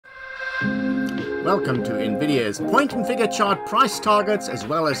Welcome to NVIDIA's point and figure chart price targets as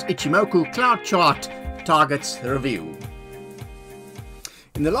well as Ichimoku cloud chart targets review.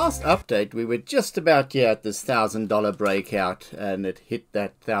 In the last update we were just about here at this $1,000 breakout and it hit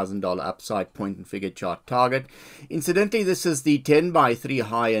that $1,000 upside point and figure chart target. Incidentally, this is the 10x3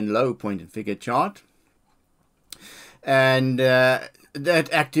 high and low point and figure chart. And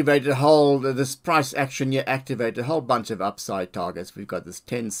that activated a whole, this price action here activated a whole bunch of upside targets. We've got this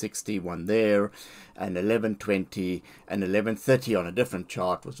 1060 one there, and 1120 and 1130 on a different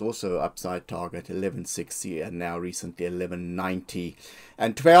chart was also upside target, 1160, and now recently 1190.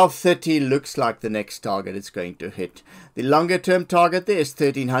 And 1230 looks like the next target it's going to hit. The longer term target there is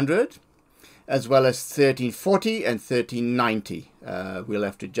 1300. As well as 1340 and 1390. We'll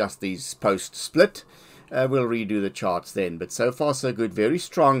have to adjust these post-split. We'll redo the charts then, but so far so good. Very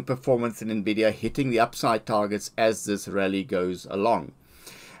strong performance in NVIDIA, hitting the upside targets as this rally goes along.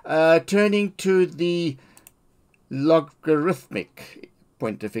 Turning to the logarithmic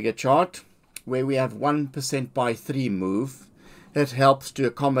point of figure chart, where we have 1% by 3 move. It helps to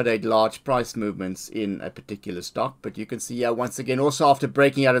accommodate large price movements in a particular stock. But you can see here once again, also after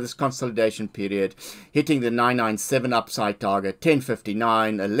breaking out of this consolidation period, hitting the 997 upside target,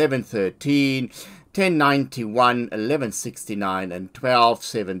 1059, 1113, 1091, 1169, and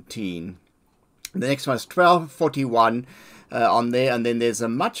 1217. The next one is 1241 on there, and then there's a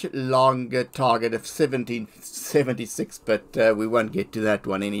much longer target of 1776, but we won't get to that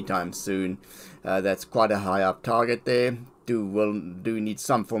one anytime soon. That's quite a high up target there. We'll need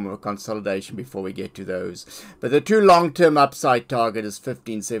some form of a consolidation before we get to those. But the two long-term upside target is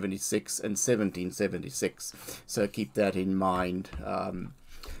 1576 and 1776. So keep that in mind.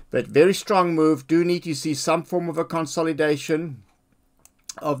 But very strong move. Do need to see some form of a consolidation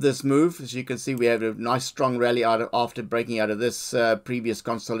of this move. As you can see, we have a nice strong rally after breaking out of this previous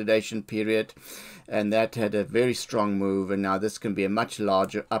consolidation period, and that had a very strong move, and now this can be a much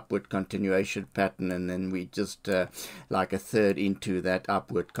larger upward continuation pattern, and then we just like a third into that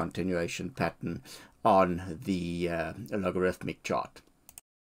upward continuation pattern on the logarithmic chart.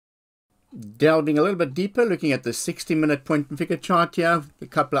 Delving a little bit deeper, looking at the 60-minute point and figure chart here, a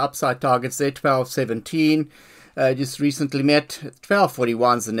couple of upside targets there, 1217. Just recently met.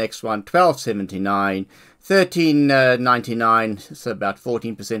 1241 is the next one, 1279, 1399, so about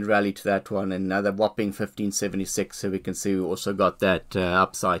 14% rally to that one, and another whopping 1576. So we can see we also got that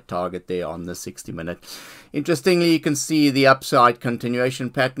upside target there on the 60-minute. Interestingly, you can see the upside continuation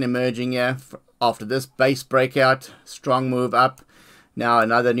pattern emerging here after this base breakout, strong move up. Now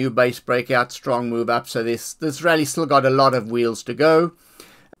another new base breakout, strong move up. So this rally still got a lot of wheels to go.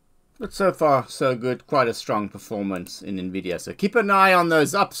 But so far, so good. Quite a strong performance in NVIDIA. So keep an eye on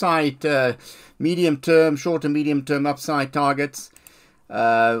those upside medium-term, short and medium-term upside targets.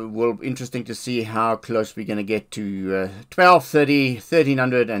 Interesting to see how close we're going to get to 1230,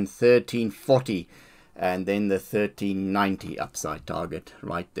 1300, and 1340. And then the 1390 upside target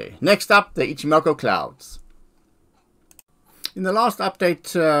right there. Next up, the Ichimoku clouds. In the last update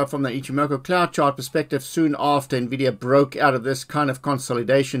from the Ichimoku cloud chart perspective, soon after NVIDIA broke out of this kind of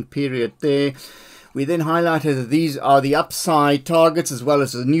consolidation period there, we then highlighted that these are the upside targets as well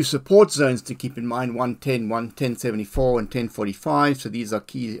as the new support zones to keep in mind, 110, 1074, and 1045. So these are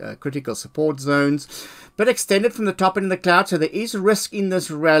key critical support zones, but extended from the top end of the cloud. So there is risk in this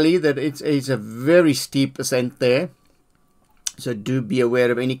rally that it is a very steep ascent there. So do be aware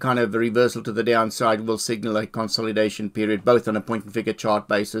of any kind of reversal to the downside will signal a consolidation period, both on a point and figure chart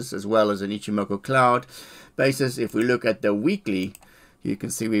basis as well as an Ichimoku cloud basis. If we look at the weekly, you can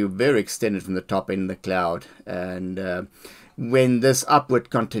see we were very extended from the top end of the cloud. And when this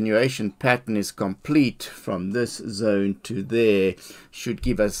upward continuation pattern is complete from this zone to there, should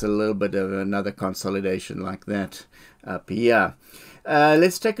give us a little bit of another consolidation like that up here.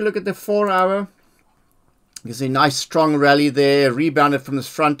 Let's take a look at the 4-hour. You can see a nice strong rally there, rebounded from this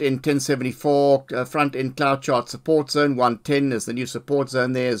front end 1074, front end cloud chart support zone, 110 is the new support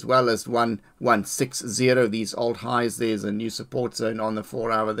zone there, as well as 1160, these old highs, there's a new support zone on the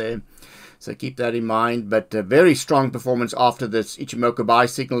 4-hour there. So keep that in mind, but a very strong performance after this Ichimoku buy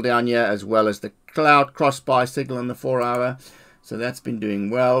signal down here, as well as the cloud cross buy signal on the 4-hour. So that's been doing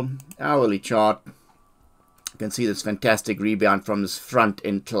well. Hourly chart. You can see this fantastic rebound from this front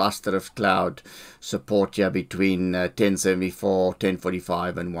end cluster of cloud support here between 1074,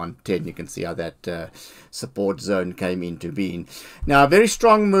 1045 and 110. You can see how that support zone came into being. Now, a very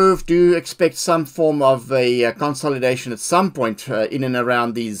strong move. Do expect some form of a consolidation at some point in and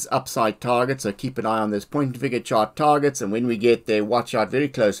around these upside targets. So keep an eye on those point and figure chart targets, and when we get there, watch out very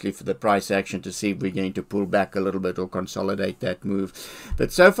closely for the price action to see if we're going to pull back a little bit or consolidate that move.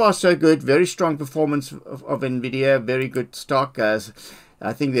 But so far so good. Very strong performance of NVDA. Very good stock. As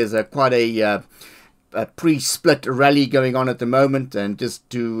I think there's quite a pre-split rally going on at the moment, and just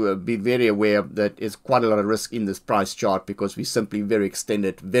to be very aware that there's quite a lot of risk in this price chart because we simply very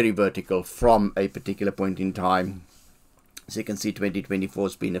extended, very vertical from a particular point in time. So you can see 2024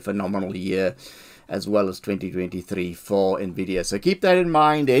 has been a phenomenal year, as well as 2023 for NVIDIA. So keep that in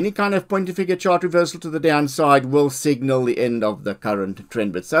mind. Any kind of point and figure chart reversal to the downside will signal the end of the current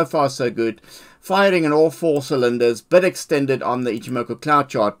trend. But so far so good. Firing in all 4 cylinders, bit extended on the Ichimoku cloud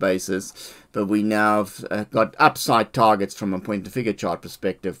chart basis, but we now have got upside targets from a point and figure chart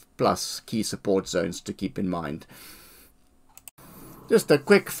perspective, plus key support zones to keep in mind. Just a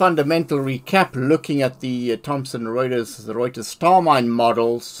quick fundamental recap looking at the Thomson Reuters star mine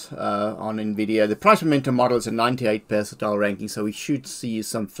models on NVIDIA. The price momentum model is a 98 percentile ranking, so we should see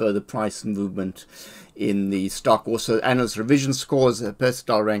some further price movement in the stock. Also, analyst revision scores a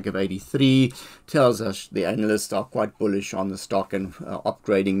percentile rank of 83 tells us the analysts are quite bullish on the stock and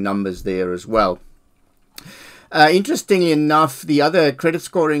upgrading numbers there as well. Interestingly enough, the other credit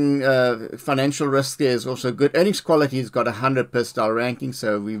scoring financial risk there is also good. Earnings quality has got a 100 percentile ranking,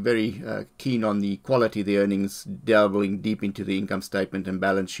 so we're very keen on the quality of the earnings, delving deep into the income statement and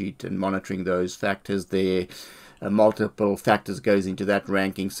balance sheet and monitoring those factors there. Multiple factors goes into that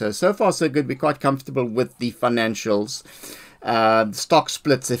ranking. So far so good. We're quite comfortable with the financials. Stock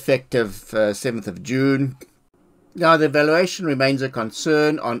splits effective 7th of June. Now, the valuation remains a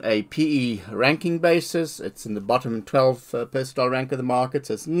concern on a PE ranking basis. It's in the bottom 12 percentile rank of the market.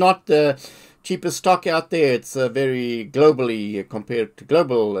 So it's not the cheapest stock out there. It's very globally, compared to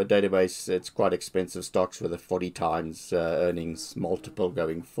global database, it's quite expensive stocks with a 40 times earnings multiple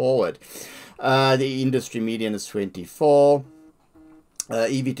going forward. The industry median is 24.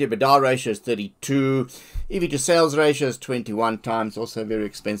 EV to EBITDA ratio is 32. EV to sales ratio is 21 times, also very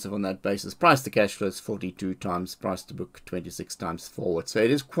expensive on that basis. Price to cash flow is 42 times, price to book 26 times forward. So it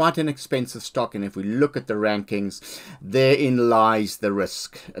is quite an expensive stock, and if we look at the rankings, therein lies the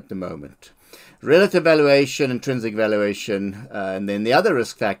risk at the moment. Relative valuation, intrinsic valuation, and then the other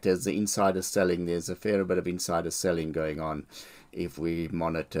risk factors, the insider selling. There's a fair bit of insider selling going on if we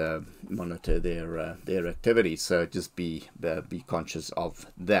monitor their activities, so just be conscious of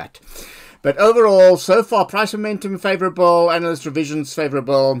that. But overall, so far, price momentum favorable, analyst revisions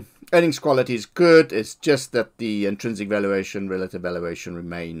favorable, earnings quality is good. It's just that the intrinsic valuation, relative valuation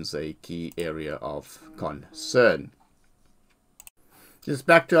remains a key area of concern. Just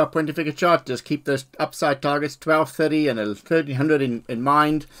back to our point and figure chart, just keep those upside targets 1230 and 1300 in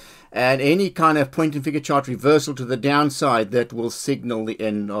mind. And any kind of point and figure chart reversal to the downside, that will signal the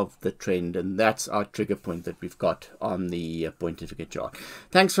end of the trend. And that's our trigger point that we've got on the point and figure chart.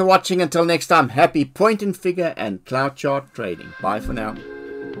 Thanks for watching. Until next time, happy point and figure and cloud chart trading. Bye for now.